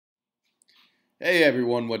Hey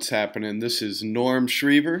everyone, what's happening? This is Norm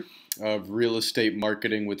Schriever of Real Estate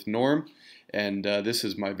Marketing with Norm, and this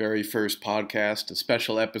is my very first podcast, a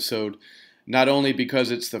special episode, not only because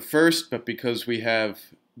it's the first, but because we have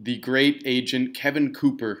the great agent Kevin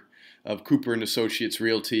Cooper of Cooper and Associates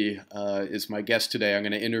Realty is my guest today. I'm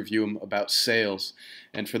going to interview him about sales,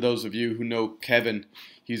 and for those of you who know Kevin,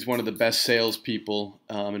 he's one of the best salespeople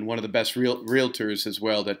and one of the best realtors as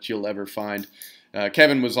well that you'll ever find.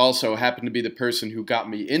 Kevin was also happened to be the person who got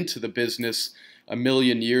me into the business a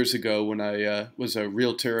million years ago when I was a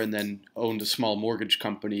realtor and then owned a small mortgage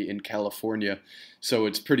company in California. So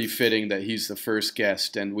it's pretty fitting that he's the first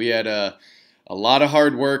guest. And we had a lot of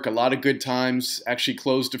hard work, a lot of good times, actually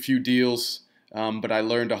closed a few deals, but I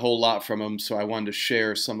learned a whole lot from him. So I wanted to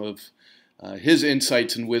share some of his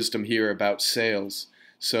insights and wisdom here about sales.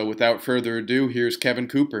 So without further ado, here's Kevin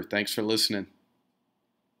Cooper. Thanks for listening.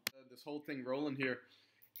 This whole thing rolling here.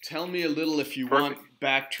 Tell me a little, if you want,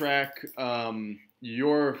 backtrack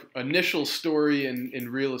your initial story in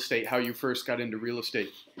real estate, how you first got into real estate.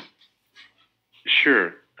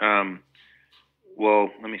 Sure. Well,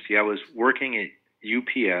 let me see. I was working at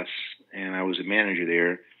UPS, and I was a manager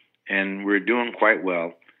there, and we were doing quite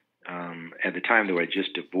well. At the time, though, I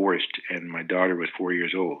just divorced, and my daughter was 4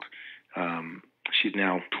 years old. She's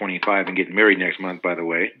now 25 and getting married next month, by the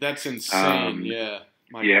way. That's insane, yeah.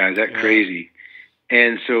 Is that crazy?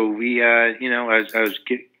 And so we, I was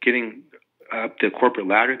getting up the corporate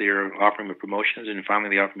ladder. They were offering me promotions, and finally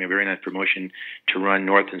they offered me a very nice promotion to run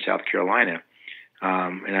North and South Carolina.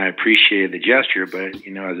 And I appreciated the gesture, but,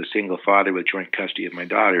 as a single father with joint custody of my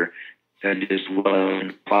daughter, that just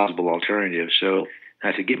wasn't a plausible alternative. So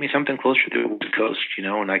I said, get me something closer to the coast,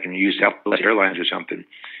 and I can use Southwest Airlines or something.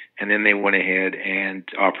 And then they went ahead and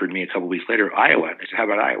offered me a couple of weeks later Iowa. I said, how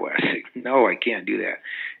about Iowa? I said, no, I can't do that.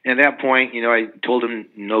 And at that point, I told them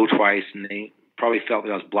no twice, and they probably felt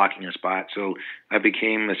that I was blocking a spot. So I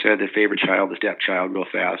became, the favorite child, the stepchild, real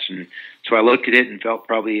fast. And so I looked at it and felt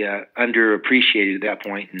probably underappreciated at that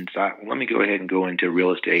point, and thought, well, let me go ahead and go into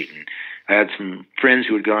real estate. And I had some friends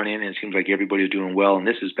who had gone in, and it seems like everybody was doing well. And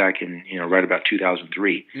this is back in, right about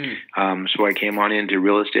 2003. So I came on into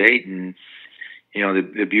real estate, and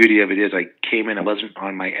the beauty of it is I came in, I wasn't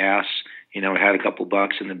on my ass, I had a couple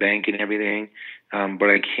bucks in the bank and everything, but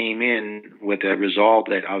I came in with a resolve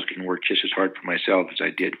that I was going to work just as hard for myself as I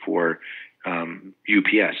did for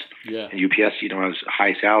UPS. Yeah. And UPS, I was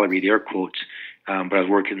high salary, air quotes, but I was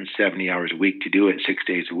working 70 hours a week to do it 6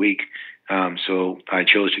 days a week. So I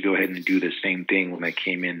chose to go ahead and do the same thing when I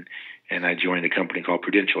came in, and I joined a company called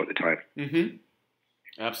Prudential at the time. Mm-hmm.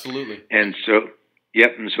 Absolutely. And so...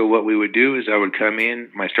 Yep, and so what we would do is I would come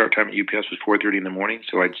in. My start time at UPS was 4:30 in the morning,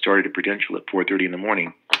 so I'd started at Prudential at 4:30 in the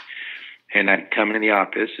morning. And I'd come in the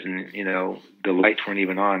office, and, the lights weren't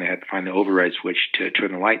even on. I had to find the override switch to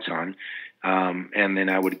turn the lights on. And then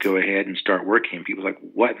I would go ahead and start working. And people were like,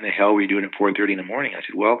 what in the hell were you doing at 4:30 in the morning? I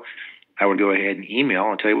said, well, I would go ahead and email.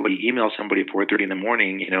 I'll tell you what, you email somebody at 4:30 in the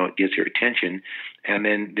morning, it gets their attention. And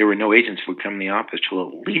then there were no agents who would come in the office till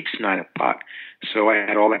at least 9 o'clock. So I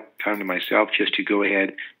had all that time to myself just to go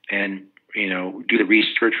ahead and, do the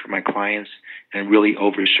research for my clients and really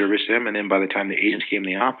over-service them. And then by the time the agents came in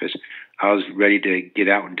the office, I was ready to get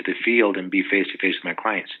out into the field and be face-to-face with my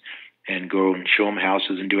clients and go and show them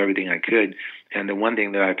houses and do everything I could. And the one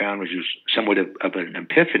thing that I found, which was somewhat of an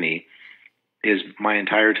epiphany, is my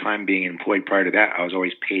entire time being employed prior to that, I was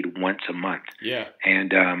always paid once a month. Yeah.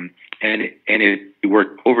 And if you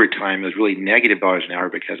worked overtime, it was really negative dollars an hour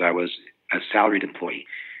because I was a salaried employee.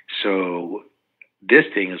 So this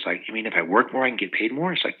thing is like, you mean if I work more, I can get paid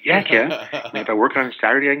more? It's like, yeah, Kev. If I work on a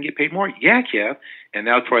Saturday, I can get paid more? Yeah, Kev. And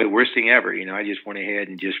that was probably the worst thing ever. I just went ahead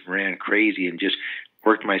and just ran crazy and just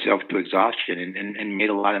worked myself to exhaustion and made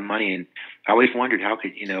a lot of money. And I always wondered how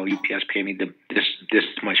could, UPS pay me this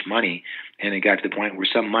much money. And it got to the point where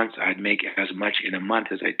some months I'd make as much in a month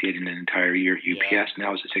as I did in an entire year at UPS. Yeah. And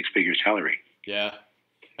that was a six-figure salary. Yeah.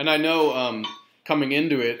 And I know coming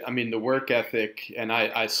into it, the work ethic, and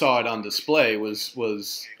I saw it on display,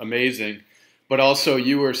 was amazing. But also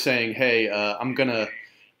you were saying, hey, I'm going to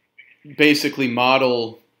basically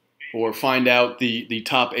model or find out the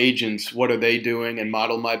top agents, what are they doing, and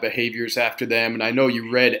model my behaviors after them. And I know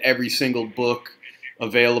you read every single book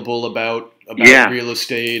available about real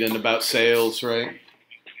estate and about sales, right?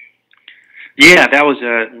 Yeah, that was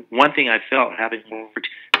one thing I felt, having worked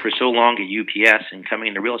for so long at UPS and coming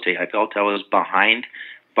into real estate. I felt I was behind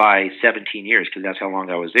by 17 years because that's how long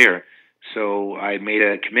I was there. So I made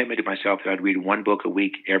a commitment to myself that I'd read one book a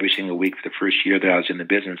week every single week for the first year that I was in the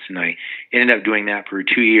business. And I ended up doing that for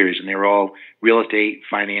 2 years. And they were all real estate,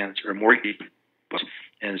 finance, or mortgage books.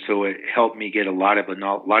 And so it helped me get a lot of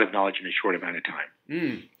knowledge in a short amount of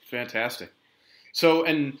time. Fantastic. So,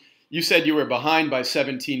 and you said you were behind by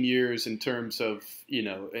 17 years in terms of,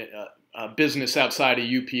 business outside of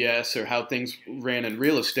UPS or how things ran in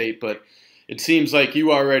real estate, but it seems like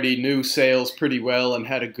you already knew sales pretty well and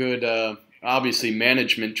had a good, obviously,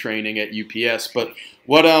 management training at UPS. But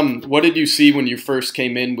what did you see when you first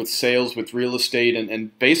came in with sales with real estate,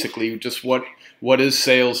 and basically just what is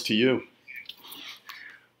sales to you?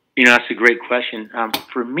 That's a great question.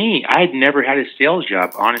 For me, I had never had a sales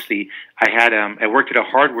job. Honestly, I worked at a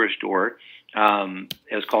hardware store.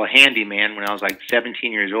 It was called Handyman when I was like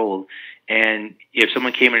 17 years old. And if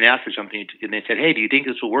someone came in and asked for something and they said, "Hey, do you think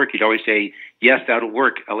this will work?" You'd always say, "Yes, that'll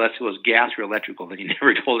work," unless it was gas or electrical. Then you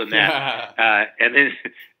never told them that.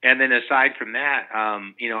 And then aside from that,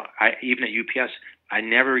 even at UPS, I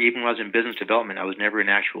never even was in business development. I was never in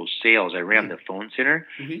actual sales. I ran the phone center.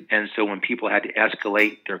 And so when people had to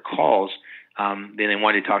escalate their calls, then they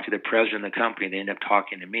wanted to talk to the president of the company. They ended up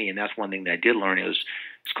talking to me. And that's one thing that I did learn. It's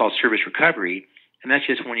called service recovery. And that's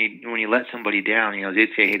just when you let somebody down,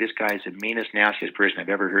 they'd say, "Hey, this guy's the meanest, nastiest person I've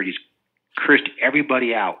ever heard. He's cursed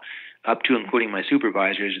everybody out, up to including my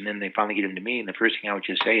supervisors." And then they finally get him to me. And the first thing I would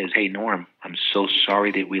just say is, "Hey, Norm, I'm so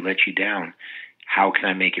sorry that we let you down. How can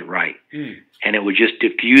I make it right?" And it would just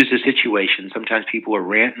diffuse the situation. Sometimes people will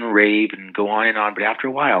rant and rave and go on and on. But after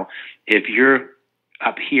a while, if you're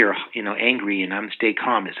up here, angry, and I'm stay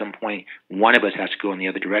calm, at some point, one of us has to go in the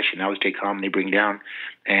other direction. I would stay calm, and they bring down.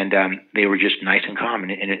 And they were just nice and calm,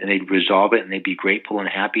 and they'd resolve it, and they'd be grateful and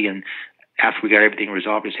happy. And after we got everything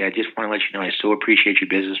resolved, I said, "I just want to let you know I so appreciate your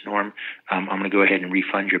business, Norm. I'm going to go ahead and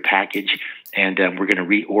refund your package, and we're going to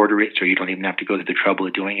reorder it so you don't even have to go to the trouble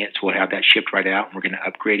of doing it. So we'll have that shipped right out, and we're going to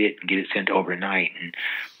upgrade it and get it sent overnight. And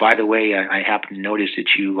by the way, I happen to notice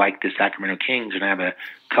that you like the Sacramento Kings, and I have a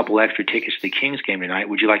couple extra tickets to the Kings game tonight.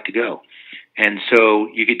 Would you like to go?" And so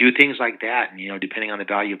you could do things like that, and depending on the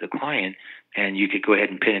value of the client, and you could go ahead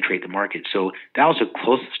and penetrate the market. So that was the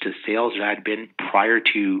closest to sales that I'd been prior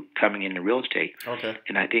to coming into real estate. Okay.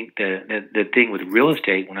 And I think the thing with real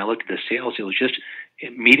estate, when I looked at the sales, it was just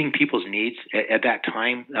meeting people's needs. At that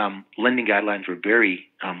time, lending guidelines were very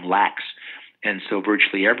lax. And so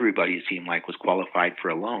virtually everybody, it seemed like, was qualified for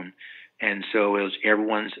a loan. And so it was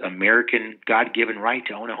everyone's American God-given right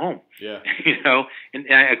to own a home. Yeah. And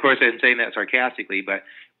of course I'm saying that sarcastically, but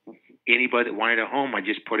anybody that wanted a home, I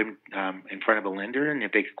just put them in front of a lender, and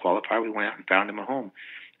if they could qualify, we went out and found them a home.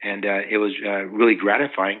 And it was really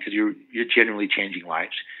gratifying because you're generally changing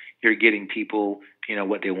lives. You're getting people,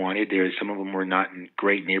 what they wanted. Some of them were not in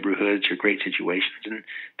great neighborhoods or great situations, and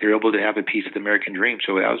they're able to have a piece of the American dream.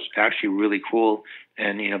 So that was actually really cool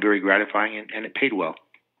and very gratifying, and it paid well.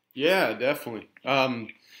 Yeah, definitely. And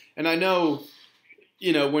I know,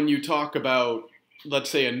 when you talk about, let's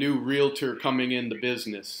say, a new realtor coming in the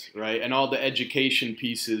business, right, and all the education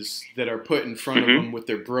pieces that are put in front of them with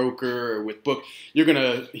their broker or with book, you're going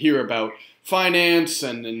to hear about finance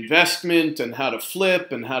and investment and how to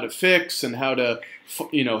flip and how to fix and how to,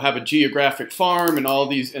 have a geographic farm and all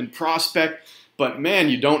these and prospect. But man,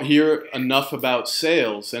 you don't hear enough about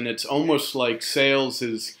sales, and it's almost like sales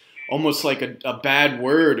is almost like a bad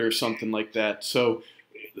word or something like that. So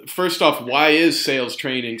first off, why is sales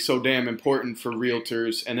training so damn important for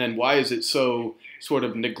realtors? And then why is it so sort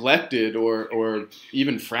of neglected or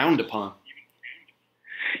even frowned upon?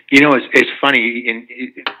 It's funny, and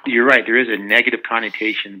you're right. There is a negative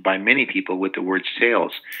connotation by many people with the word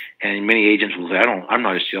sales, and many agents will say, "I'm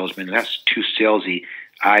not a salesman. That's too salesy.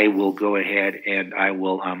 I will go ahead and I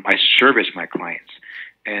service my clients."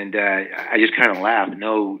 And I just kind of laugh.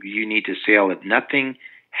 No, you need to sell. If nothing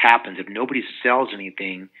happens, if nobody sells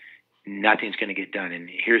anything, nothing's going to get done. And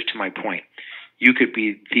here's to my point. You could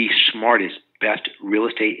be the smartest, best real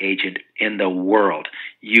estate agent in the world.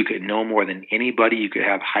 You could know more than anybody. You could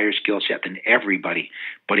have higher skill set than everybody.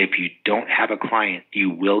 But if you don't have a client,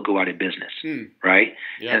 you will go out of business, right?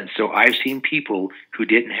 Yeah. And so I've seen people who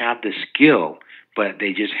didn't have the skill, but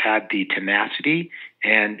they just had the tenacity,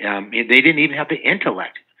 and they didn't even have the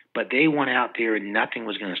intellect. But they went out there, and nothing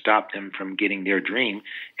was going to stop them from getting their dream.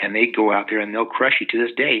 And they go out there, and they'll crush you. To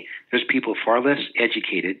this day, there's people far less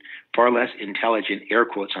educated, far less intelligent, air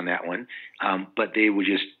quotes on that one, but they would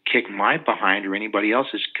just kick my behind or anybody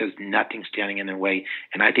else's because nothing's standing in their way.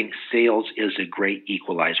 And I think sales is a great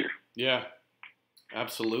equalizer. Yeah,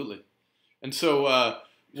 absolutely. And so,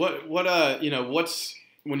 what's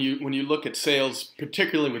when you look at sales,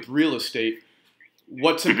 particularly with real estate?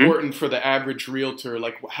 What's important for the average realtor?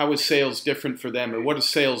 Like, how is sales different for them, or what does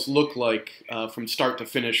sales look like from start to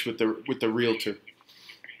finish with the realtor?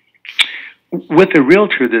 With a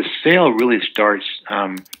realtor, the sale really starts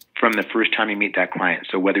from the first time you meet that client.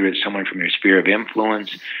 So whether it's someone from your sphere of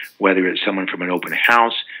influence, whether it's someone from an open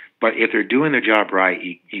house, but if they're doing their job right,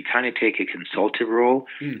 you kind of take a consultative role,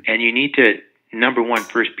 and you need to, number one,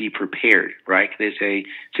 first be prepared, right? They say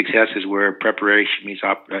success is where preparation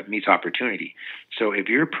meets opportunity. So if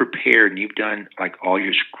you're prepared and you've done like all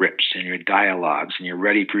your scripts and your dialogues and you're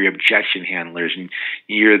ready for your objection handlers and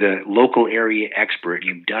you're the local area expert and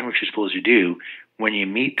you've done what you're supposed to do, when you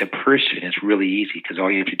meet the person, it's really easy because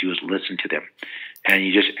all you have to do is listen to them. And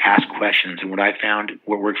you just ask questions. And what I found,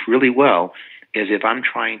 what works really well is if I'm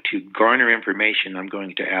trying to garner information, I'm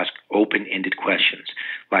going to ask open-ended questions.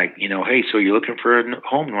 Like, hey, so you're looking for a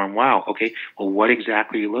home, Norm? Wow. Okay. Well, what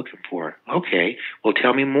exactly are you looking for? Okay. Well,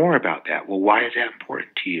 tell me more about that. Well, why is that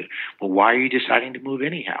important to you? Well, why are you deciding to move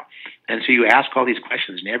anyhow? And so you ask all these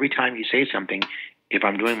questions. And every time you say something, if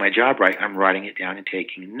I'm doing my job right, I'm writing it down and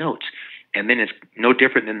taking notes. And then it's no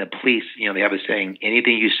different than the police. They have a saying,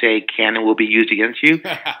 anything you say can and will be used against you.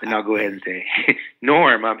 And I'll go ahead and say,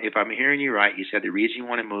 Norm, if I'm hearing you right, you said the reason you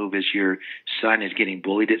want to move is your son is getting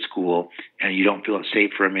bullied at school and you don't feel it's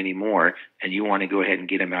safe for him anymore. And you want to go ahead and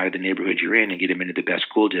get him out of the neighborhood you're in and get him into the best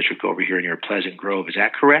school district over here in your Pleasant Grove. Is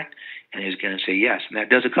that correct? And he's going to say yes. And that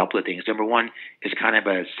does a couple of things. Number one is kind of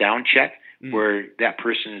a sound check where that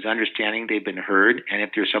person is understanding they've been heard. And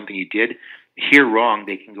if there's something you did hear wrong,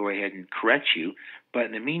 they can go ahead and correct you. But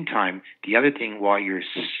in the meantime, the other thing while you're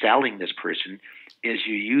selling this person is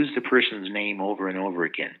you use the person's name over and over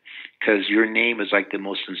again, because your name is like the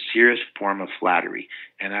most sincerest form of flattery.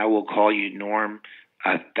 And I will call you Norm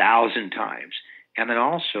 1,000 times. And then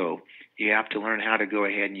also you have to learn how to go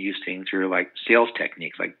ahead and use things that are like sales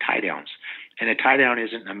techniques, like tie downs. And a tie down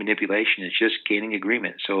isn't a manipulation. It's just gaining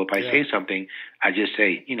agreement. So if I say something, I just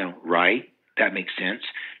say, right, that makes sense.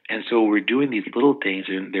 And so we're doing these little things,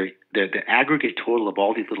 and the aggregate total of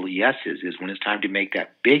all these little yeses is when it's time to make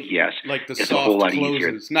that big yes, like the it's soft a whole lot closes.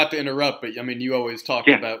 easier. Not to interrupt, but I mean, you always talk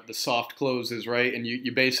about the soft closes, right? And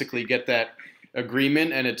you basically get that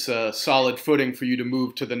agreement, and it's a solid footing for you to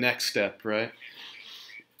move to the next step, right?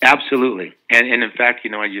 Absolutely. And in fact,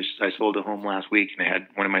 I sold a home last week, and I had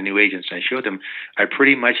one of my new agents, and I showed them, I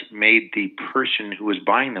pretty much made the person who was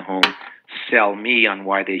buying the home sell me on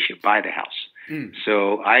why they should buy the house.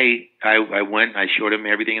 So I went, I showed them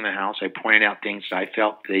everything in the house. I pointed out things I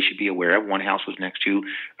felt they should be aware of. One house was next to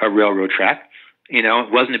a railroad track. It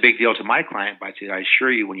wasn't a big deal to my client, but I said, I assure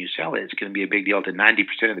you when you sell it, it's going to be a big deal to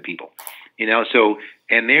 90% of the people. So,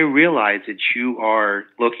 and they realize that you are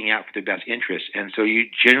looking out for their best interests. And so you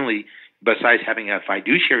generally, besides having a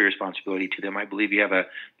fiduciary responsibility to them, I believe you have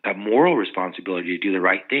a moral responsibility to do the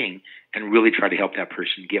right thing and really try to help that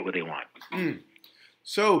person get what they want.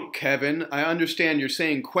 So, Kevin, I understand you're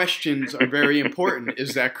saying questions are very important.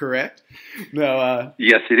 Is that correct? No.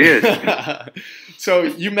 Yes, it is. So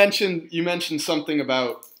you mentioned something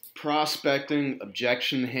about prospecting,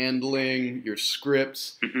 objection handling, your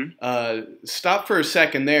scripts. Stop for a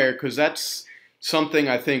second there, because that's something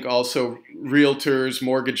I think also realtors,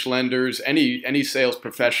 mortgage lenders, any sales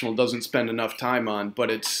professional doesn't spend enough time on, but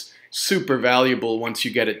it's super valuable once you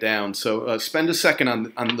get it down. So spend a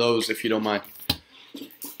second on those if you don't mind.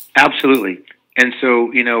 Absolutely. And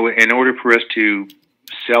so, in order for us to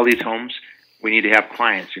sell these homes, we need to have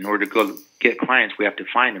clients. In order to go get clients, we have to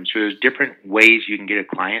find them. So there's different ways you can get a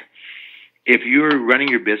client. If you're running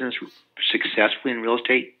your business successfully in real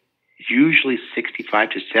estate, usually 65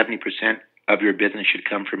 to 70% of your business should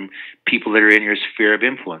come from people that are in your sphere of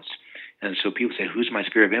influence. And so people say, who's my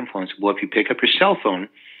sphere of influence? Well, if you pick up your cell phone,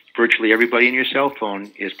 virtually everybody in your cell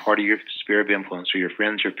phone is part of your sphere of influence. So your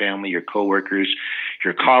friends, your family, your coworkers,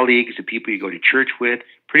 your colleagues, the people you go to church with,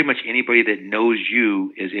 pretty much anybody that knows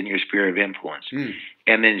you is in your sphere of influence.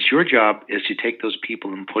 And then it's your job is to take those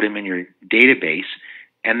people and put them in your database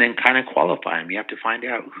and then kind of qualify them. You have to find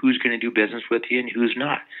out who's going to do business with you and who's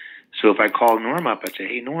not. So if I call Norm up, I say,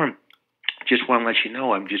 hey, Norm, just want to let you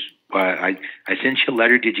know, I'm just I sent you a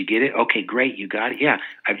letter. Did you get it? Okay, great. You got it? Yeah.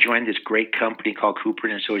 I've joined this great company called Cooper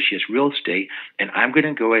and Associates Real Estate, and I'm going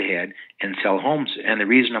to go ahead and sell homes. And the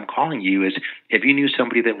reason I'm calling you is if you knew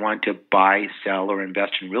somebody that wanted to buy, sell, or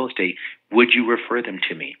invest in real estate, would you refer them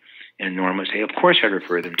to me? And Norm would say, of course I'd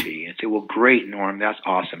refer them to you. And say, well, great, Norm, that's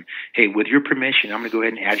awesome. Hey, with your permission, I'm going to go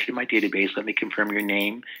ahead and add you to my database. Let me confirm your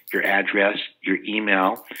name, your address, your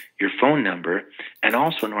email, your phone number. And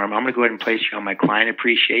also, Norm, I'm going to go ahead and place you on my client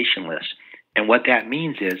appreciation list. And what that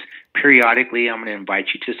means is periodically I'm going to invite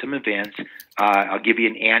you to some events. I'll give you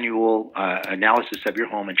an annual analysis of your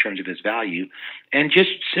home in terms of its value, and just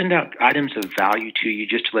send out items of value to you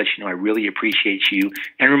just to let you know I really appreciate you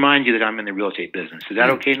and remind you that I'm in the real estate business. Is that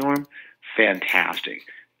okay, Norm? fantastic.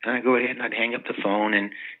 And I'd go ahead and I'd hang up the phone,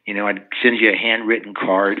 and, I'd send you a handwritten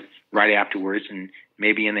card right afterwards, and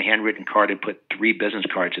maybe in the handwritten card I'd put 3 business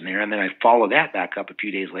cards in there, and then I'd follow that back up a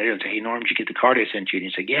few days later and say, hey, Norm, did you get the card I sent you? And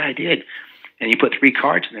he'd say, yeah, I did. And you put 3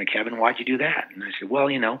 cards in there, Kevin, why'd you do that? And I said, well,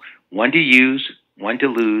 1 to use, 1 to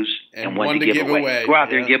lose, and 1 to give away. Go out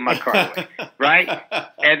there and give my card away, right?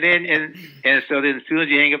 And then, and so then as soon as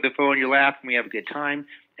you hang up the phone, you laugh, and we have a good time.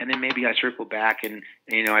 And then maybe I circle back and,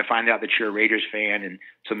 I find out that you're a Raiders fan. And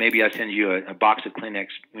so maybe I send you a box of Kleenex,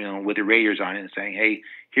 with the Raiders on it and saying, hey,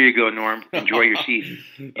 here you go, Norm, enjoy your season.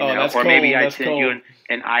 Or maybe I send you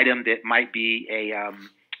an item that might be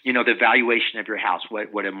the valuation of your house,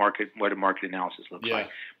 what a market analysis looks like.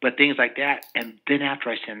 But things like that. And then after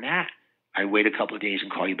I send that, I wait a couple of days and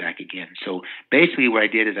call you back again. So basically what I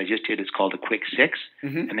did is it's called a quick 6,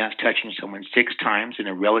 and that's touching someone 6 times in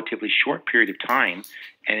a relatively short period of time.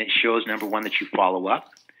 And it shows, number one, that you follow up.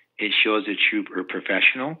 It shows that you are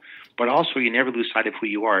professional, but also you never lose sight of who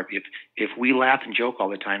you are. If we laugh and joke all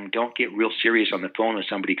the time, don't get real serious on the phone with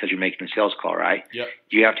somebody because you're making a sales call, right? Yep.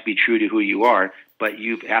 You have to be true to who you are. But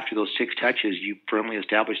after those 6 touches, you firmly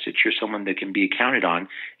establish that you're someone that can be counted on,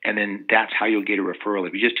 and then that's how you'll get a referral.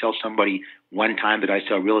 If you just tell somebody one time that I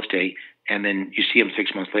sell real estate, and then you see them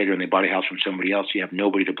 6 months later and they bought a house from somebody else, you have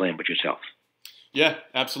nobody to blame but yourself. Yeah,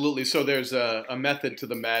 absolutely. So there's a method to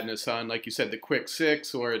the madness on, like you said, the quick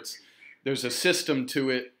 6, or there's a system to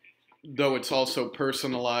it, though it's also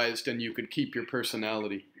personalized, and you could keep your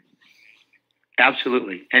personality.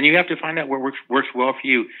 Absolutely. And you have to find out what works well for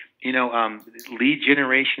you. Lead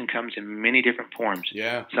generation comes in many different forms.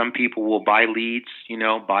 Yeah. Some people will buy leads,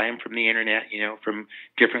 buy them from the internet, from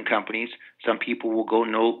different companies. Some people will go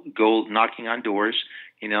knocking on doors.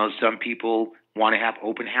 Some people want to have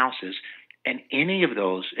open houses. And any of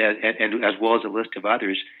those, and as well as a list of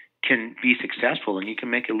others, can be successful, and you can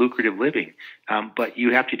make a lucrative living. But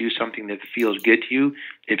you have to do something that feels good to you.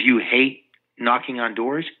 If you hate knocking on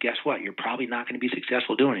doors, guess what? You're probably not going to be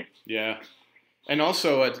successful doing it. Yeah. And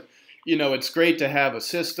also, it's great to have a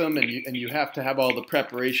system, and you have to have all the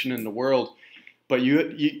preparation in the world. But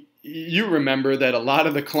you remember that a lot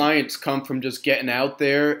of the clients come from just getting out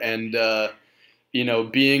there and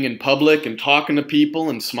being in public and talking to people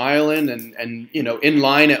and smiling and in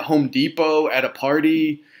line at Home Depot at a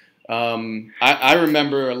party. I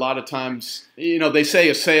remember a lot of times, they say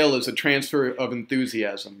a sale is a transfer of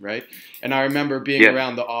enthusiasm, right? And I remember being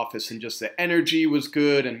around the office and just the energy was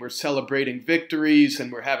good, and we're celebrating victories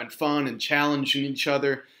and we're having fun and challenging each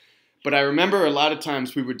other. But I remember a lot of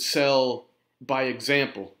times we would sell by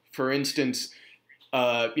example. For instance,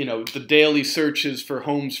 the daily searches for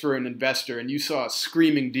homes for an investor, and you saw a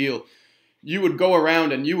screaming deal. You would go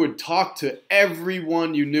around and you would talk to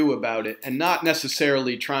everyone you knew about it, and not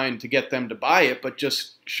necessarily trying to get them to buy it, but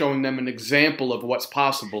just showing them an example of what's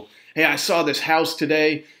possible. Hey, I saw this house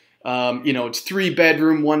today. It's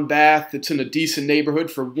 3-bedroom, 1 bath. It's in a decent neighborhood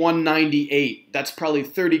for $198. That's probably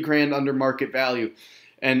 $30,000 under market value,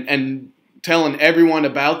 and telling everyone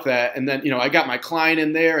about that. And then, I got my client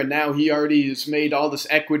in there, and now he already has made all this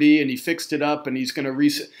equity, and he fixed it up, and he's going to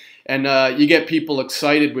reset. And you get people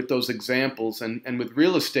excited with those examples. And with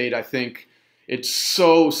real estate, I think it's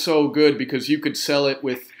so good because you could sell it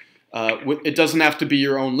with it doesn't have to be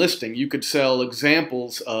your own listing. You could sell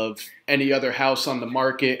examples of any other house on the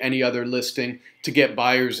market, any other listing, to get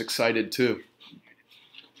buyers excited too.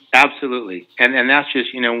 Absolutely. And that's just,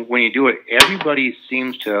 when you do it, everybody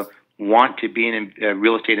seems to want to be a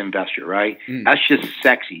real estate investor, right? That's just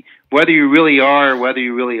sexy. Whether you really are, or whether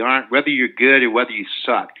you really aren't, whether you're good or whether you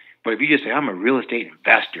suck. But if you just say, I'm a real estate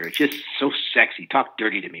investor, it's just so sexy. Talk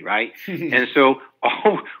dirty to me, right? And so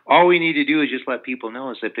all we need to do is just let people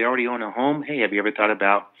know is if they already own a home, hey, have you ever thought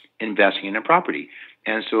about investing in a property?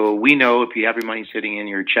 And so we know if you have your money sitting in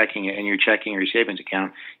your checking or your savings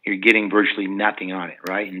account, you're getting virtually nothing on it,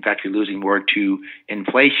 right? In fact, you're losing more to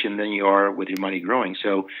inflation than you are with your money growing.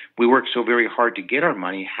 So we work so very hard to get our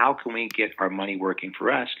money. How can we get our money working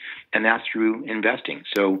for us? And that's through investing.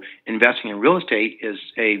 So investing in real estate is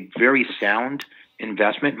a very sound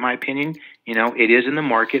investment, in my opinion. It is in the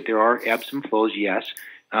market. There are ebbs and flows, yes.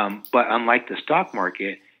 But unlike the stock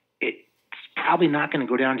market, probably not going to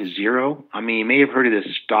go down to zero. I mean, you may have heard of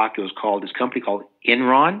this stock. It was this company called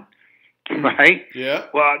Enron, right? Yeah.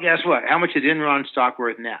 Well, guess what? How much is Enron stock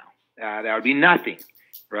worth now? That would be nothing,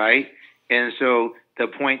 right? And so the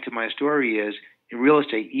point to my story is in real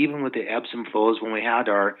estate, even with the ebbs and flows, when we had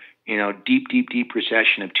our, deep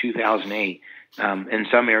recession of 2008, in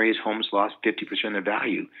some areas, homes lost 50% of their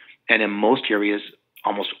value. And in most areas,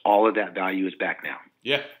 almost all of that value is back now.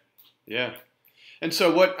 Yeah. Yeah. And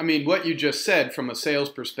so what you just said from a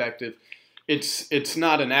sales perspective, it's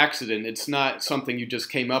not an accident. It's not something you just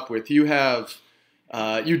came up with. You have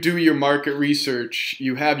you do your market research.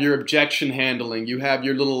 You have your objection handling. You have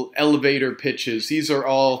your little elevator pitches. These are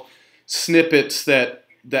all snippets that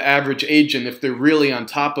the average agent, if they're really on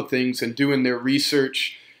top of things and doing their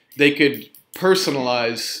research, they could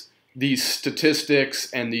personalize these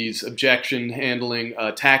statistics and these objection handling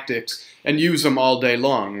tactics and use them all day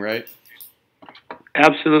long, right?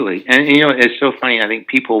 Absolutely. And, it's so funny. I think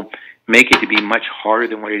people make it to be much harder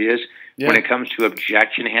than what it is. Yeah. When it comes to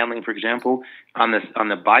objection handling, for example, on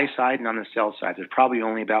the buy side and on the sell side, there's probably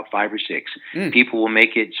only about 5 or 6. People will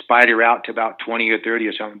make it spider out to about 20 or 30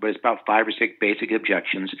 or something, but it's about 5 or 6 basic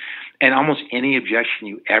objections. And almost any objection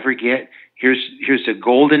you ever get, here's the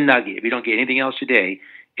golden nugget. If you don't get anything else today,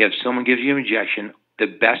 if someone gives you an objection, the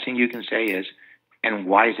best thing you can say is, and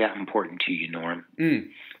why is that important to you, Norm?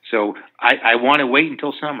 So I want to wait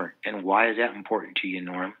until summer. And why is that important to you,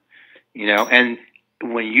 Norm? And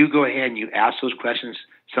when you go ahead and you ask those questions,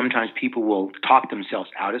 sometimes people will talk themselves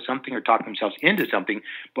out of something or talk themselves into something,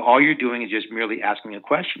 but all you're doing is just merely asking a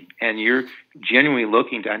question. And you're genuinely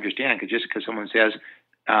looking to understand, because just because someone says,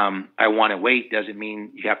 I want to wait, doesn't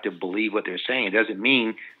mean you have to believe what they're saying. It doesn't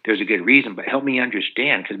mean there's a good reason, but help me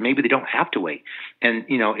understand, because maybe they don't have to wait. And,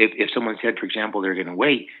 if someone said, for example, they're going to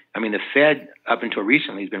wait, I mean, the Fed up until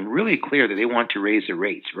recently has been really clear that they want to raise the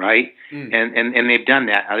rates, right? And they've done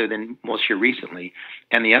that other than most year recently.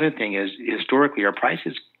 And the other thing is, historically, our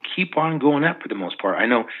prices keep on going up for the most part. I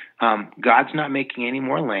know God's not making any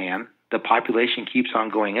more land. The population keeps on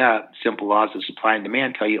going up. Simple laws of supply and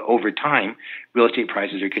demand tell you over time, real estate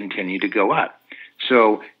prices are continuing to go up.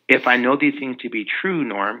 So if I know these things to be true,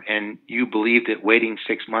 Norm, and you believe that waiting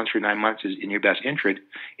 6 months or 9 months is in your best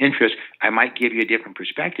interest, I might give you a different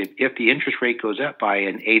perspective. If the interest rate goes up by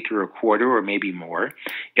an eighth or a quarter or maybe more,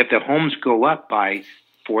 if the homes go up by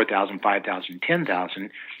 4,000, 5,000,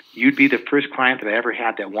 10,000, you'd be the first client that I ever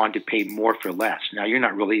had that wanted to pay more for less. Now, you're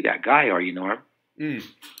not really that guy, are you, Norm?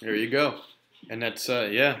 There you go. And that's,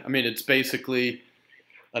 I mean, it's basically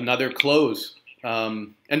another close.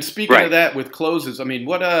 And speaking of that with closes, I mean,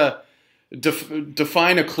 what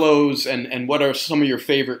define a close and what are some of your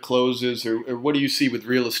favorite closes, or what do you see with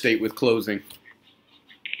real estate with closing?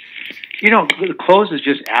 The close is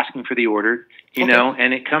just asking for the order,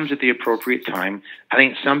 and it comes at the appropriate time. I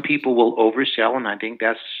think some people will oversell, and I think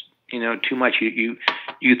that's, too much.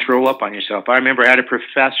 You throw up on yourself. I remember I had a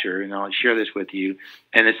professor, and I'll share this with you,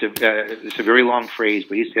 and it's a very long phrase,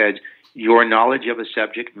 but he said, your knowledge of a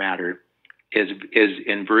subject matter is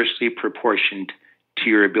inversely proportioned to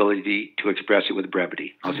your ability to express it with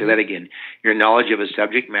brevity. I'll say that again. Your knowledge of a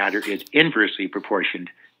subject matter is inversely proportioned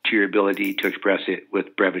to your ability to express it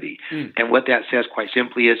with brevity. And what that says quite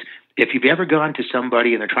simply is, if you've ever gone to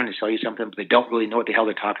somebody and they're trying to sell you something, but they don't really know what the hell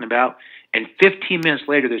they're talking about, and 15 minutes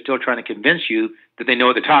later they're still trying to convince you that they know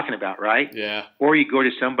what they're talking about, right? Yeah. Or you go to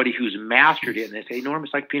somebody who's mastered it and they say, Norm,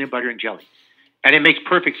 it's like peanut butter and jelly. And it makes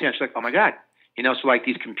perfect sense. You're like, oh my God. So like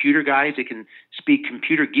these computer guys, they can speak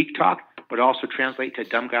computer geek talk, but also translate to a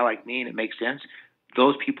dumb guy like me, and it makes sense.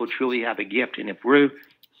 Those people truly have a gift. And if we're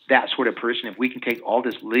that sort of person, if we can take all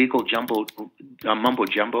this legal mumbo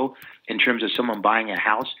jumbo in terms of someone buying a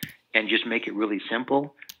house and just make it really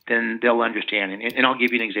simple, then they'll understand. And I'll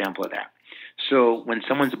give you an example of that. So when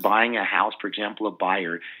someone's buying a house, for example, a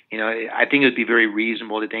buyer, I think it would be very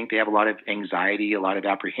reasonable to think they have a lot of anxiety, a lot of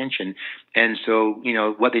apprehension. And so,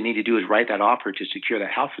 what they need to do is write that offer to secure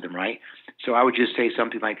that house for them, right? So I would just say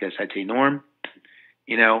something like this. I'd say, Norm,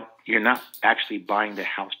 you're not actually buying the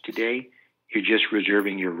house today. You're just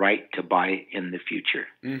reserving your right to buy in the future.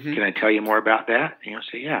 Can I tell you more about that? And you'll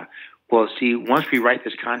say, yeah. Well, see, once we write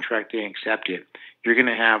this contract and accept it, you're going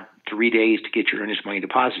to have 3 days to get your earnest money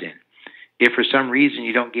deposit in. If for some reason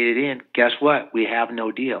you don't get it in, guess what? We have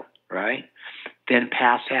no deal, right? Then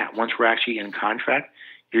past that, once we're actually in contract,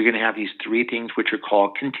 you're going to have these 3 things which are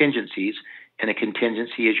called contingencies. And a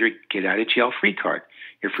contingency is your get out of jail free card.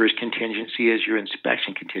 Your first contingency is your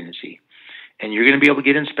inspection contingency. And you're going to be able to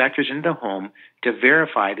get inspectors into the home to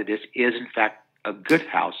verify that this is, in fact, a good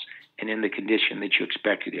house and in the condition that you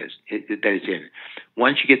expect that it's in.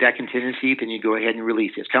 Once you get that contingency, then you go ahead and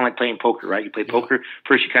release it. It's kind of like playing poker, right? You play poker,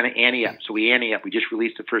 first you kind of ante up. So we ante up. We just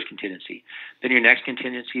released the first contingency. Then your next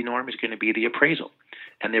contingency, Norm, is going to be the appraisal.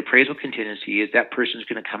 And the appraisal contingency is that person's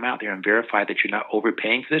going to come out there and verify that you're not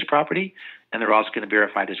overpaying for this property, and they're also going to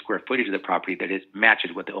verify the square footage of the property that it matches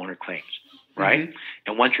what the owner claims, right?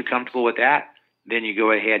 And once you're comfortable with that, then you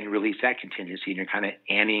go ahead and release that contingency, and you're kind of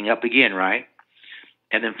anteing up again, right?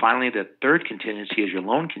 And then finally, the third contingency is your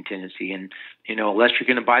loan contingency. And, unless you're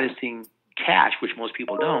going to buy this thing cash, which most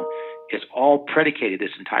people don't, it's all predicated.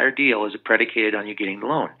 This entire deal is predicated on you getting the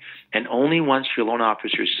loan. And only once your loan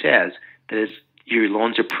officer says that your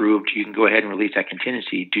loan's approved, you can go ahead and release that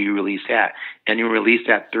contingency. Do you release that? And you release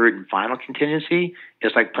that third and final contingency.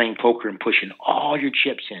 It's like playing poker and pushing all your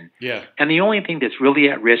chips in. Yeah. And the only thing that's really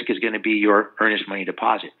at risk is going to be your earnest money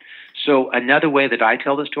deposit. So another way that I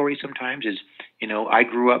tell the story sometimes is, I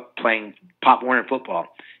grew up playing Pop Warner football,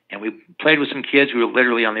 and we played with some kids who were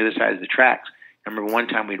literally on the other side of the tracks. I remember one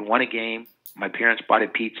time we'd won a game. My parents bought a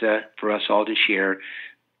pizza for us all to share.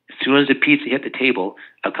 As soon as the pizza hit the table,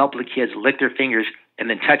 a couple of kids licked their fingers and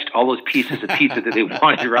then touched all those pieces of pizza that they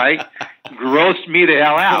wanted, right? Grossed me the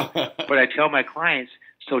hell out. But I tell my clients,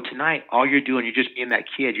 so tonight, all you're doing, you're just being that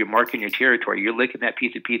kid. You're marking your territory. You're licking that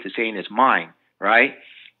piece of pizza saying it's mine, right?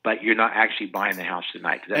 But you're not actually buying the house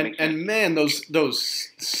tonight. Does that make sense? And man,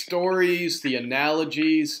 those stories, the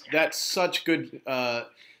analogies, that's such good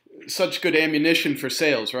ammunition for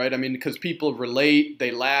sales, right? I mean, because people relate, they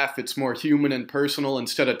laugh, it's more human and personal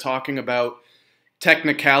instead of talking about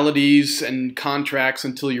technicalities and contracts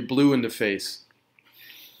until you're blue in the face.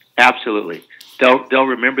 Absolutely. They'll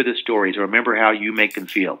remember the stories or remember how you make them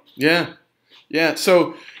feel. Yeah.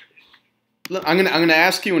 So I'm gonna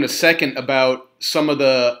ask you in a second about some of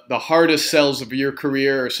the hardest sells of your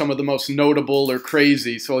career or some of the most notable or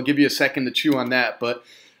crazy. So I'll give you a second to chew on that. But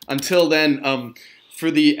until then, for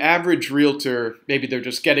the average realtor, maybe they're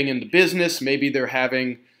just getting into business. Maybe they're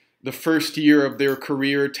having the first year of their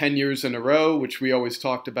career 10 years in a row, which we always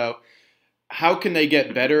talked about. How can they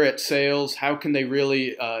get better at sales? How can they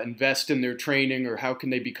really invest in their training, or how can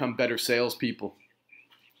they become better salespeople?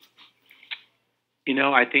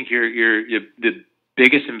 I think the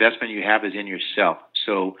biggest investment you have is in yourself.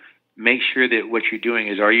 So make sure that what you're doing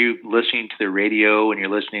is, are you listening to the radio and you're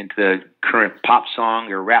listening to the current pop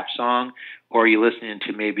song or rap song, or are you listening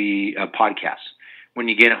to maybe a podcast? When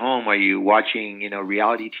you get home, are you watching,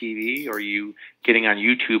 reality TV, or are you getting on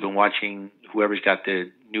YouTube and watching whoever's got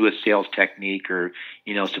the newest sales technique or,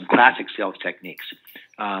 some classic sales techniques?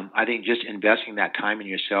 I think just investing that time in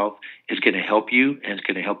yourself is going to help you, and it's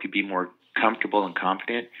going to help you be more comfortable and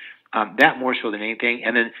confident. That more so than anything.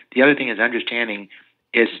 And then the other thing is understanding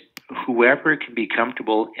is whoever can be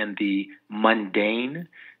comfortable in the mundane,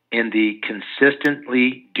 in the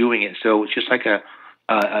consistently doing it. So it's just like a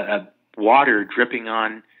water dripping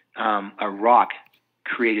on a rock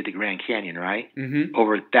created the Grand Canyon, right? Mm-hmm.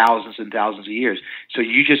 Over thousands and thousands of years. So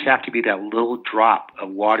you just have to be that little drop of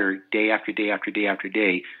water day after day after day after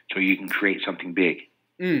day so you can create something big.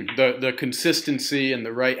 The consistency and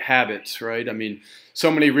the right habits, right? I mean,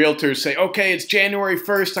 so many realtors say, okay, it's January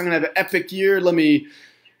 1st. I'm going to have an epic year. Let me,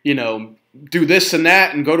 do this and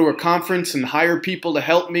that and go to a conference and hire people to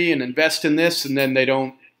help me and invest in this. And then they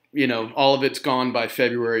don't, all of it's gone by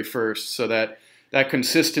February 1st. So that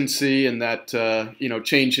consistency and that,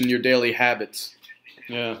 change in your daily habits.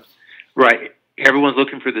 Yeah. Right. Everyone's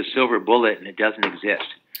looking for the silver bullet, and it doesn't exist.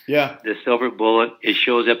 Yeah. The silver bullet, it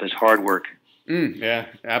shows up as hard work. Yeah,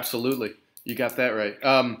 absolutely. You got that right.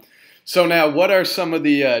 So now, what are some of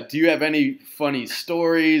the, do you have any funny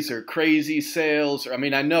stories or crazy sales? I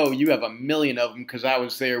mean, I know you have a million of them because I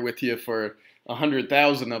was there with you for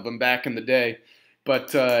 100,000 of them back in the day.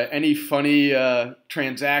 But any funny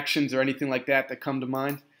transactions or anything like that come to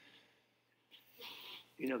mind?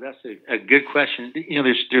 That's a good question.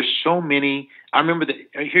 There's so many. I remember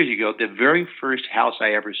here you go. The very first house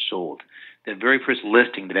I ever sold, the very first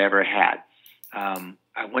listing that I ever had.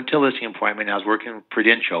 I went to a listing appointment. I was working with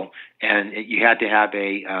Prudential, and you had to have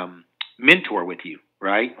a mentor with you,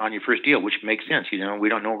 right, on your first deal, which makes sense. We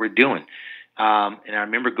don't know what we're doing. And I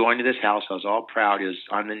remember going to this house. I was all proud. It was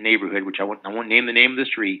on the neighborhood, which I won't name the name of the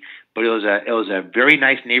street, but it was a very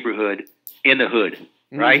nice neighborhood in the hood,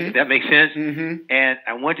 right? Mm-hmm. Does that make sense? Mm-hmm. And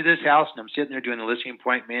I went to this house, and I'm sitting there doing the listing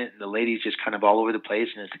appointment, and the lady's just kind of all over the place,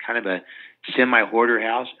 and it's kind of a semi-hoarder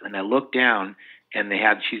house. And I looked down, and they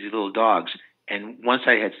had cheesy little dogs. And once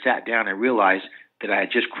I had sat down, I realized that I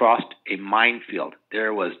had just crossed a minefield.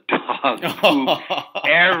 There was dog poop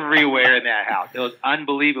everywhere in that house. It was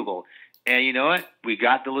unbelievable. And you know what? We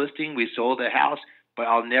got the listing. We sold the house. But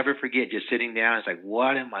I'll never forget just sitting down. It's like,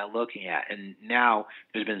 what am I looking at? And now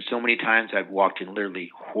there's been so many times I've walked in literally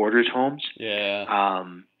hoarders' homes. Yeah.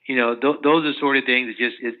 Those are sort of things.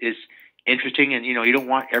 It's interesting, and you don't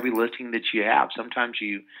want every listing that you have. Sometimes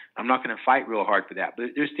I'm not going to fight real hard for that,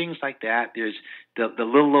 but there's things like that. There's the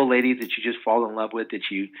little old lady that you just fall in love with,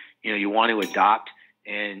 that you want to adopt,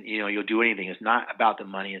 and you'll do anything. It's not about the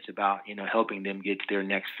money. It's about helping them get to their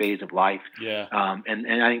next phase of life. Yeah.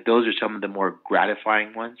 And I think those are some of the more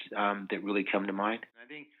gratifying ones that really come to mind. I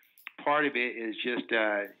think part of it is just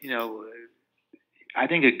I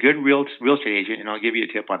think a good real estate agent, and I'll give you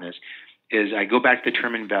a tip on this, is I go back to the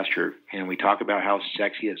term investor, and we talk about how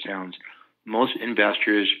sexy it sounds. Most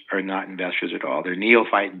investors are not investors at all. They're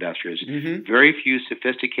neophyte investors. Mm-hmm. Very few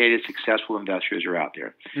sophisticated, successful investors are out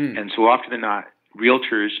there. Mm. And so often than not,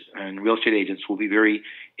 realtors and real estate agents will be very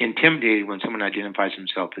intimidated when someone identifies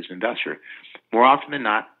himself as an investor. More often than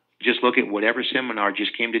not, just look at whatever seminar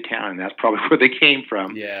just came to town, and that's probably where they came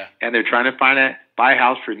from. Yeah. And they're trying to buy a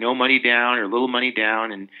house for no money down or little money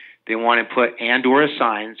down, and they want to put and or a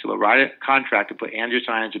sign. So they'll write a contract to put and or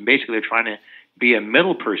signs, and basically they're trying to be a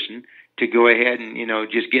middle person to go ahead and,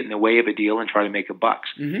 just get in the way of a deal and try to make a bucks.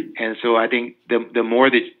 Mm-hmm. And so I think the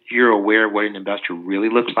more that you're aware of what an investor really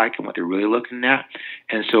looks like and what they're really looking at,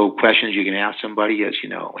 and so questions you can ask somebody is,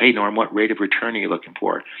 hey, Norm, what rate of return are you looking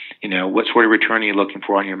for? What sort of return are you looking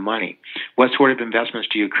for on your money? What sort of investments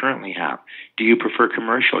do you currently have? Do you prefer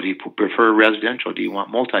commercial? Do you prefer residential? Do you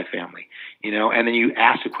want multifamily? And then you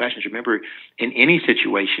ask the questions. Remember, in any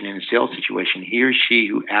situation, in a sales situation, he or she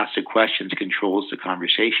who asks the questions controls the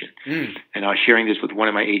conversation. Mm. And I was sharing this with one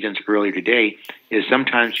of my agents earlier today, is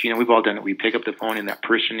sometimes, we've all done it. We pick up the phone and that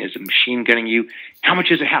person is machine gunning you. How much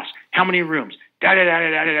is a house? How many rooms? Da da da da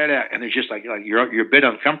da da da. And they're just like you're a bit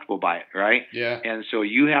uncomfortable by it, right? Yeah. And so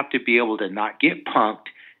you have to be able to not get punked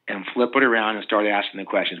and flip it around and start asking the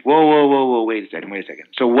questions. Whoa, wait a second.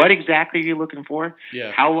 So what exactly are you looking for?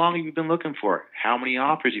 Yeah. How long have you been looking for it? How many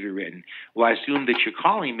offers have you written? Well, I assume that you're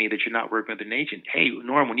calling me, that you're not working with an agent. Hey,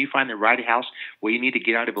 Norm, when you find the right house where you need to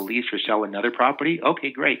get out of a lease or sell another property,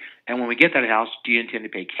 okay, great. And when we get that house, do you intend to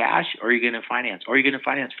pay cash or are you going to finance? Or are you going to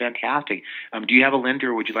finance? Fantastic. Do you have a lender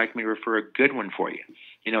or would you like me to refer a good one for you?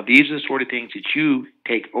 These are the sort of things that you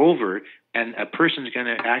take over, and a person's going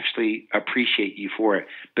to actually appreciate you for it,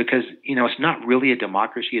 because, it's not really a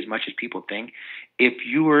democracy as much as people think. If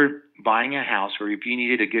you were buying a house or if you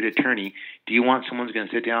needed a good attorney, do you want someone's going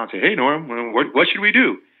to sit down and say, hey, Norm, what should we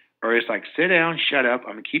do? Or it's like, sit down, shut up,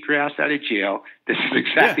 I'm going to keep your ass out of jail. This is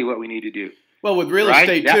exactly what we need to do. Well, with real right?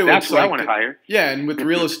 estate, too, that's it's what I like, want to hire. Yeah, and with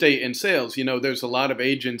real estate and sales, there's a lot of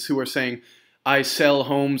agents who are saying, I sell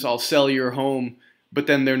homes, I'll sell your home, but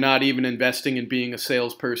then they're not even investing in being a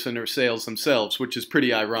salesperson or sales themselves, which is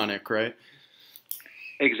pretty ironic, right?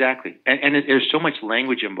 Exactly. And there's so much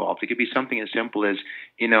language involved. It could be something as simple as,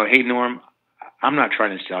 hey, Norm, I'm not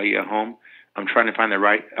trying to sell you a home. I'm trying to find the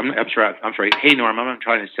right – I'm sorry. Hey, Norm, I'm not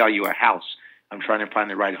trying to sell you a house. I'm trying to find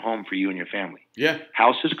the right home for you and your family. Yeah.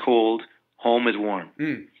 House is cold. Home is warm.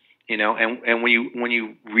 Mm. And when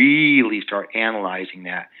you really start analyzing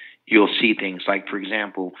that, you'll see things like, for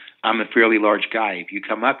example, I'm a fairly large guy. If you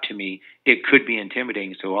come up to me, it could be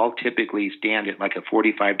intimidating. So I'll typically stand at like a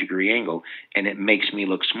 45-degree angle, and it makes me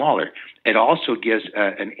look smaller. It also gives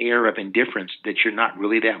an air of indifference that you're not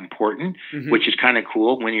really that important, which is kind of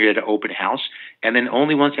cool when you're at an open house. And then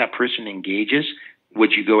only once that person engages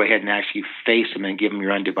would you go ahead and actually face them and give them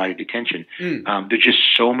your undivided attention. There's just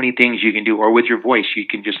so many things you can do. Or with your voice, you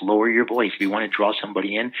can just lower your voice. If you want to draw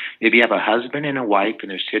somebody in, if you have a husband and a wife and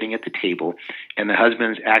they're sitting at the table and the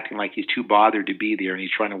husband's acting like he's too bothered to be there and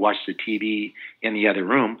he's trying to watch the TV in the other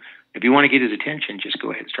room, if you want to get his attention, just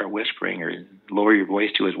go ahead and start whispering or lower your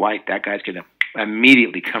voice to his wife. That guy's going to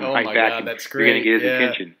immediately come right back. God, that's you're going to get his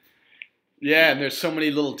attention. Yeah, and there's so many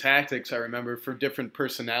little tactics I remember for different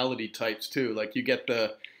personality types too. Like you get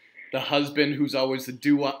the husband who's always the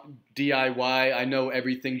DIY. I know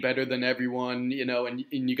everything better than everyone,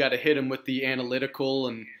 and you got to hit him with the analytical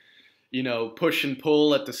and push and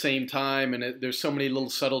pull at the same time. And there's so many little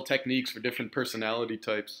subtle techniques for different personality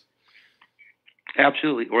types.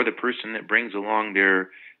 Absolutely, or the person that brings along their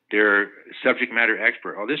subject matter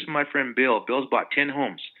expert. Oh, this is my friend Bill. Bill's bought 10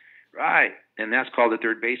 homes. Right. And that's called the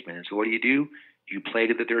third baseman. And so what do? You play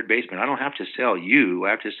to the third baseman. I don't have to sell you.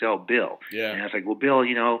 I have to sell Bill. Yeah. And I was like, well, Bill,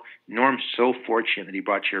 Norm's so fortunate that he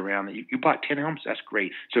brought you around. That you bought 10 homes. That's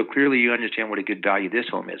great. So clearly you understand what a good value this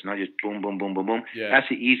home is, not just boom, boom, boom, boom, boom. Yeah. That's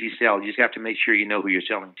the easy sell. You just have to make sure you know who you're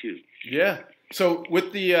selling to. Yeah. So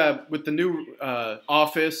with the new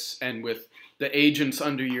office and with the agents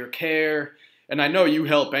under your care, and I know you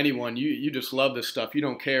help anyone. You just love this stuff. You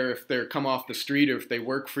don't care if they're come off the street or if they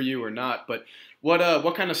work for you or not. But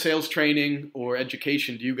what kind of sales training or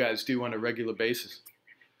education do you guys do on a regular basis?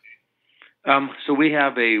 So we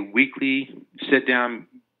have a weekly sit down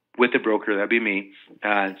with the broker. That'd be me.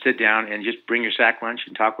 Sit down and just bring your sack lunch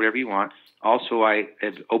and talk whatever you want. Also, I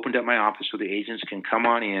have opened up my office so the agents can come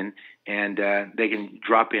on in and they can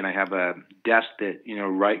drop in. I have a desk that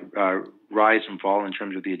rise and fall in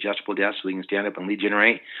terms of the adjustable desk, so they can stand up and lead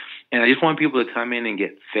generate. And I just want people to come in and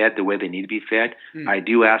get fed the way they need to be fed. I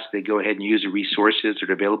do ask they go ahead and use the resources that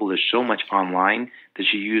are available. There's so much online that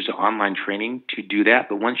you use the online training to do that.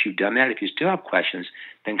 But once you've done that, if you still have questions,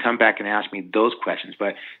 then come back and ask me those questions.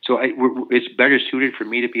 But so it's better suited for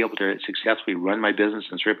me to be able to successfully run my business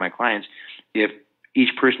and serve my clients if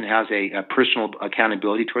each person has a personal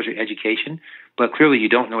accountability towards their education. But clearly you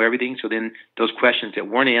don't know everything. So then those questions that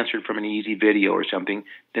weren't answered from an easy video or something,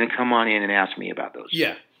 then come on in and ask me about those.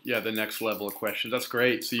 Yeah. Yeah, the next level of questions. That's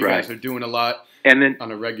great. So you guys are doing a lot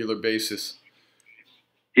on a regular basis.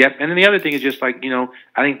 Yep. And then the other thing is just like,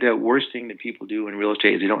 I think the worst thing that people do in real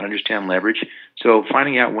estate is they don't understand leverage. So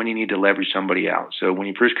finding out when you need to leverage somebody out. So when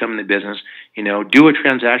you first come in the business, do a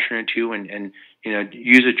transaction or two and don't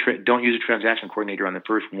use a transaction coordinator on the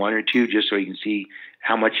first one or two just so you can see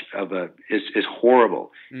how much of is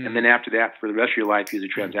horrible. And then after that, for the rest of your life, use a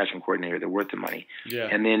transaction coordinator. They're worth the money. Yeah.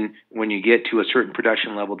 And then when you get to a certain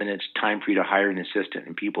production level, then it's time for you to hire an assistant.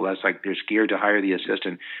 And people, that's like they're scared to hire the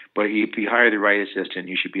assistant. But if you hire the right assistant,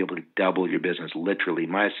 you should be able to double your business. Literally,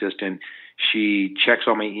 my assistant, she checks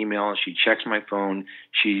all my emails, she checks my phone,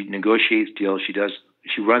 she negotiates deals,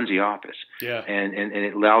 she runs the office. Yeah. And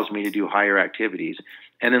it allows me to do higher activities.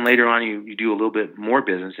 And then later on, you do a little bit more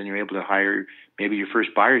business, and you're able to hire maybe your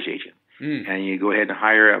first buyer's agent. And you go ahead and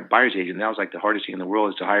hire a buyer's agent. That was like the hardest thing in the world,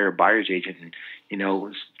 is to hire a buyer's agent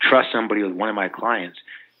and trust somebody with one of my clients.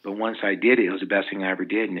 But once I did it, it was the best thing I ever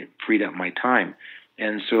did, and it freed up my time.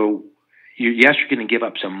 And so, yes, you're going to give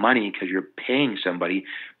up some money because you're paying somebody,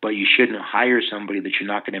 but you shouldn't hire somebody that you're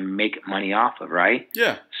not going to make money off of, right?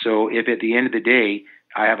 Yeah. So if at the end of the day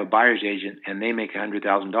I have a buyer's agent and they make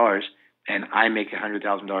 $100,000 and I make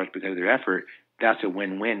 $100,000 because of their effort, that's a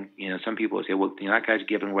win-win. Some people say, well, that guy's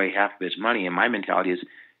giving away half of his money. And my mentality is,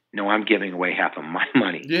 no, I'm giving away half of my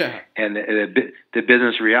money. Yeah. And the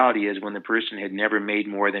business reality is when the person had never made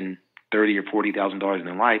more than $30,000 or $40,000 in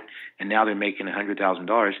their life, and now they're making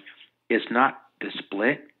 $100,000, it's not the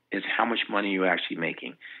split, it's how much money you're actually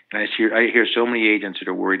making. And I hear so many agents that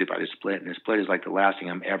are worried about a split, and the split is like the last thing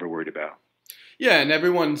I'm ever worried about. Yeah, and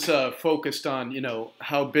everyone's focused on,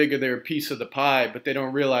 how big are their piece of the pie, but they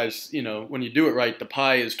don't realize, when you do it right, the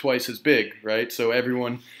pie is twice as big, right? So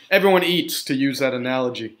everyone eats, to use that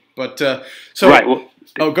analogy. But right.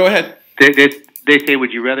 Well, go ahead. They say,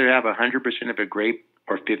 would you rather have 100% of a grape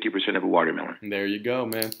or 50% of a watermelon? There you go,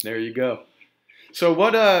 man. There you go. So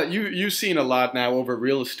what you've seen a lot now over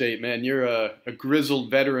real estate, man. You're a grizzled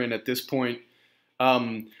veteran at this point.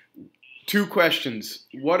 Two questions.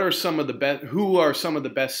 Who are some of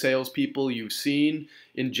the best salespeople you've seen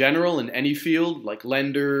in general in any field, like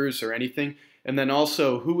lenders or anything? And then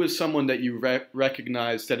also, who is someone that you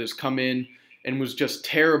recognize that has come in and was just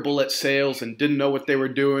terrible at sales and didn't know what they were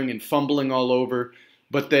doing and fumbling all over,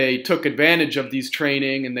 but they took advantage of these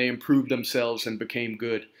training and they improved themselves and became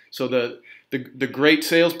good? So the great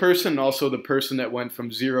salesperson, and also the person that went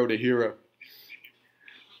from zero to hero.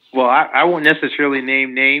 Well, I won't necessarily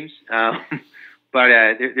name names, but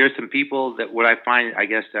there's some people that what I find, I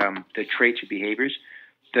guess, the traits or behaviors,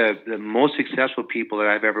 the most successful people that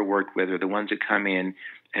I've ever worked with are the ones that come in,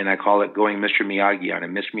 and I call it going Mr. Miyagi on it.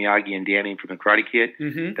 Mr. Miyagi and Danny from the Karate Kid,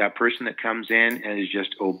 that person that comes in and is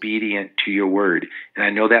just obedient to your word. And I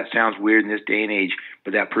know that sounds weird in this day and age,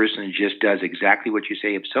 but that person just does exactly what you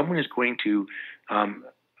say. If someone is going to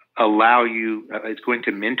allow you, it's going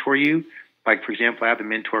to mentor you. Like, for example, I have a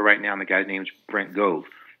mentor right now, and the guy's name is Brent Gove.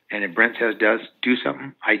 And if Brent says do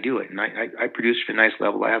something, I do it. And I produce at a nice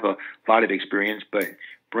level. I have a lot of experience, but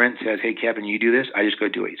Brent says, hey, Kevin, you do this? I just go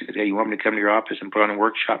do it. He says, hey, you want me to come to your office and put on a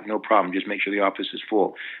workshop? No problem. Just make sure the office is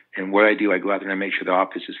full. And what I do, I go out there and I make sure the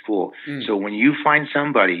office is full. So when you find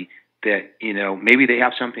somebody that, maybe they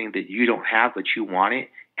have something that you don't have, but you want it,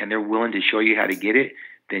 and they're willing to show you how to get it,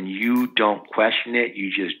 then you don't question it. You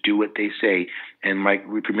just do what they say. And like,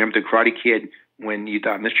 remember the Karate Kid, when you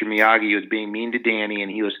thought Mr. Miyagi was being mean to Danny and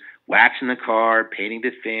he was waxing the car, painting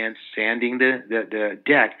the fence, sanding the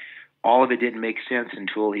deck, all of it didn't make sense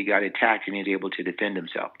until he got attacked and he was able to defend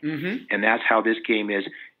himself. And that's how this game is.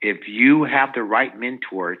 If you have the right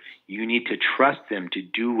mentor, you need to trust them to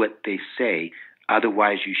do what they say.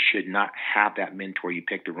 Otherwise, you should not have that mentor. You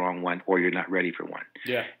picked the wrong one, or you're not ready for one.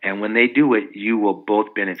 Yeah. And when they do it, you will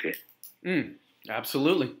both benefit.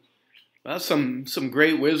 Absolutely. That's some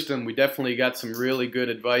great wisdom. We definitely got some really good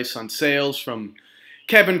advice on sales from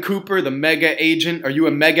Kevin Cooper, the mega agent. Are you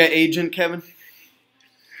a mega agent, Kevin?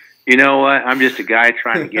 You know what? I'm just a guy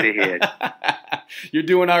trying to get ahead. You're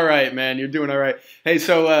doing all right, man. You're doing all right. Hey,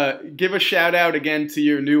 so give a shout out again to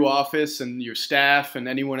your new office and your staff and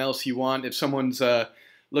anyone else you want. If someone's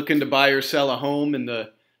looking to buy or sell a home in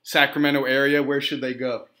the Sacramento area, where should they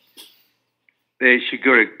go? They should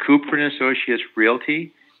go to Coop and Associates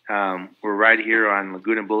Realty. We're right here on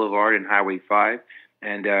Laguna Boulevard and Highway 5.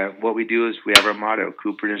 And what we do is we have our motto,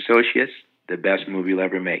 Coop and Associates, the best movie you'll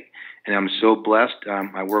ever make. And I'm so blessed.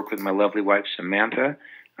 I work with my lovely wife, Samantha.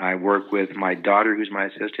 I work with my daughter, who's my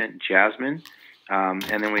assistant, Jasmine. And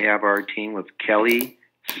then we have our team with Kelly,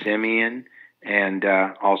 Simeon, and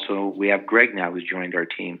also we have Greg now who's joined our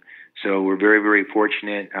team. So we're very, very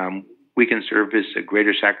fortunate. We can service the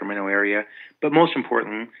greater Sacramento area, but most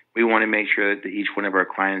importantly, we want to make sure that each one of our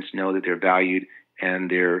clients know that they're valued and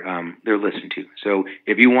they're listened to. So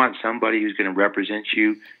if you want somebody who's going to represent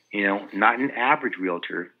you, not an average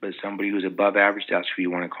realtor, but somebody who's above average, that's who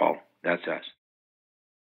you want to call. That's us.